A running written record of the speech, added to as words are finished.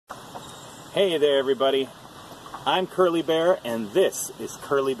Hey there everybody, I'm Curly Bear and this is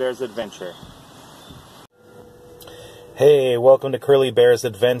Curly Bear's Adventure. Hey, welcome to Curly Bear's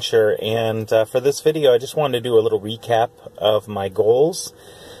Adventure, and for this video I just wanted to do a little recap of my goals.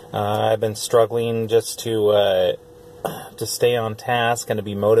 I've been struggling just to stay on task and to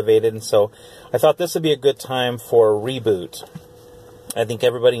be motivated, and so I thought this would be a good time for a reboot. I think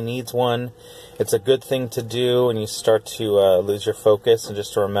everybody needs one. It's a good thing to do when you start to lose your focus and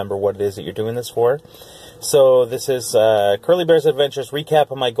just to remember what it is that you're doing this for. So this is Curly Bear's Adventures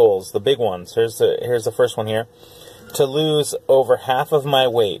recap of my goals, the big ones. Here's the first one here. To lose over half of my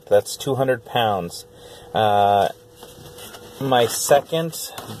weight. That's 200 pounds. My second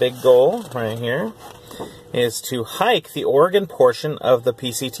big goal right here is to hike the Oregon portion of the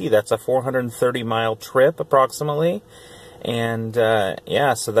PCT. That's a 430-mile trip approximately. And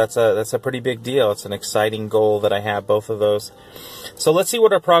yeah, so that's a pretty big deal. It's an exciting goal that I have, both of those. So let's see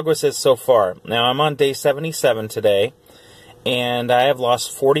what our progress is so far. Now I'm on day 77 today, and I have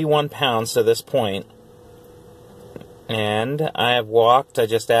lost 41 pounds to this point. And I have walked, I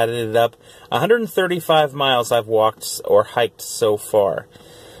just added it up, 135 miles I've walked or hiked so far.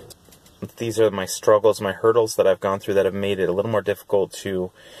 These are my struggles, my hurdles that I've gone through that have made it a little more difficult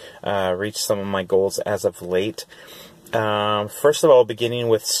to reach some of my goals as of late. First of all, beginning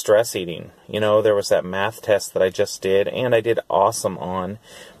with stress eating. You know, there was that math test that I just did, and I did awesome on.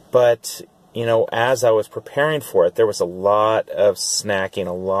 But, you know, as I was preparing for it, there was a lot of snacking,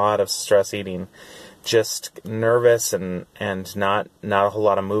 a lot of stress eating. Just nervous and not a whole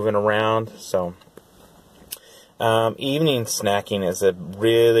lot of moving around. So, evening snacking is a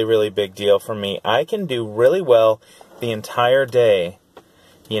really, really big deal for me. I can do really well the entire day,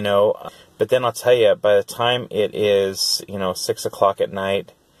 you know. But then I'll tell you, by the time it is, 6 o'clock at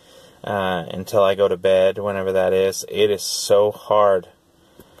night, until I go to bed, whenever that is, it is so hard.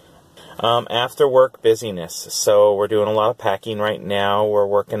 After work busyness. So we're doing a lot of packing right now. We're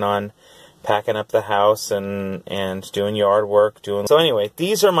working on packing up the house and doing yard work. So anyway,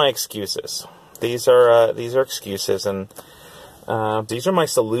 these are my excuses. These are excuses, and these are my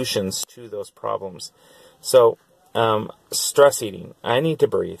solutions to those problems. So stress eating. I need to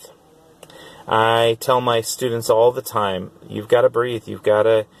breathe. I tell my students all the time, you've got to breathe. You've got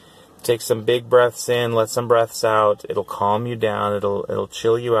to take some big breaths in, let some breaths out. It'll calm you down. It'll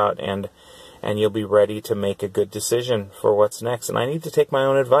chill you out, and you'll be ready to make a good decision for what's next. And I need to take my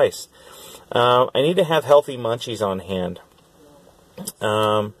own advice. I need to have healthy munchies on hand.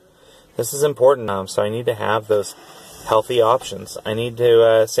 This is important. So I need to have those healthy options. I need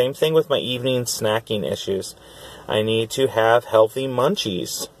to, same thing with my evening snacking issues. I need to have healthy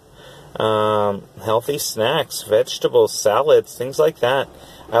munchies. Healthy snacks, vegetables, salads, things like that.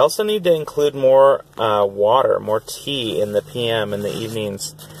 I also need to include more water, more tea in the PM in the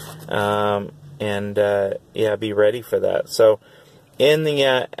evenings, yeah, be ready for that. So in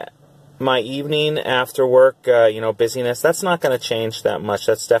the my evening after work, busyness, that's not going to change that much.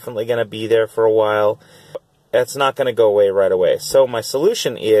 That's definitely going to be there for a while. It's not going to go away right away. So my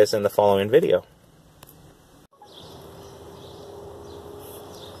solution is in the following video.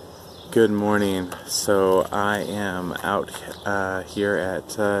 Good morning. So I am out here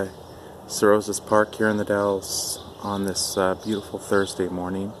at Cirrhosis Park here in the Dells on this beautiful Thursday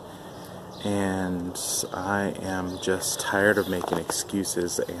morning, and I am just tired of making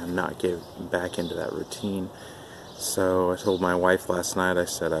excuses and not getting back into that routine. So I told my wife last night, I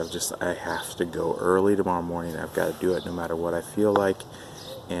said I have to go early tomorrow morning. I've got to do it no matter what I feel like,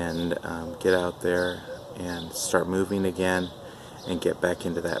 and get out there and start moving again. And get back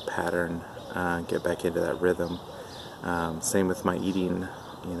into that pattern, get back into that rhythm. Same with my eating.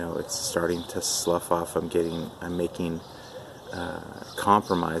 It's starting to slough off. I'm making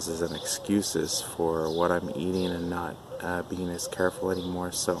compromises and excuses for what I'm eating and not being as careful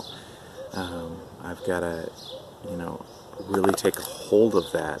anymore. So I've got to, really take a hold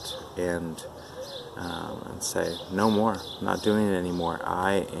of that and say, no more. I'm not doing it anymore.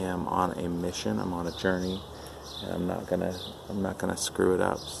 I am on a mission. I'm on a journey. And I'm not gonna screw it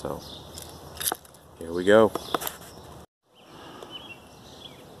up. So here we go.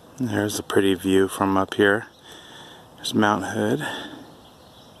 There's a pretty view from up here. There's Mount Hood.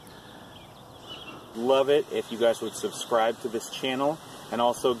 Love it if you guys would subscribe to this channel and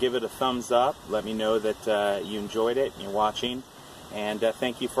also give it a thumbs up. Let me know that you enjoyed it and you're watching. And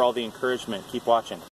thank you for all the encouragement. Keep watching.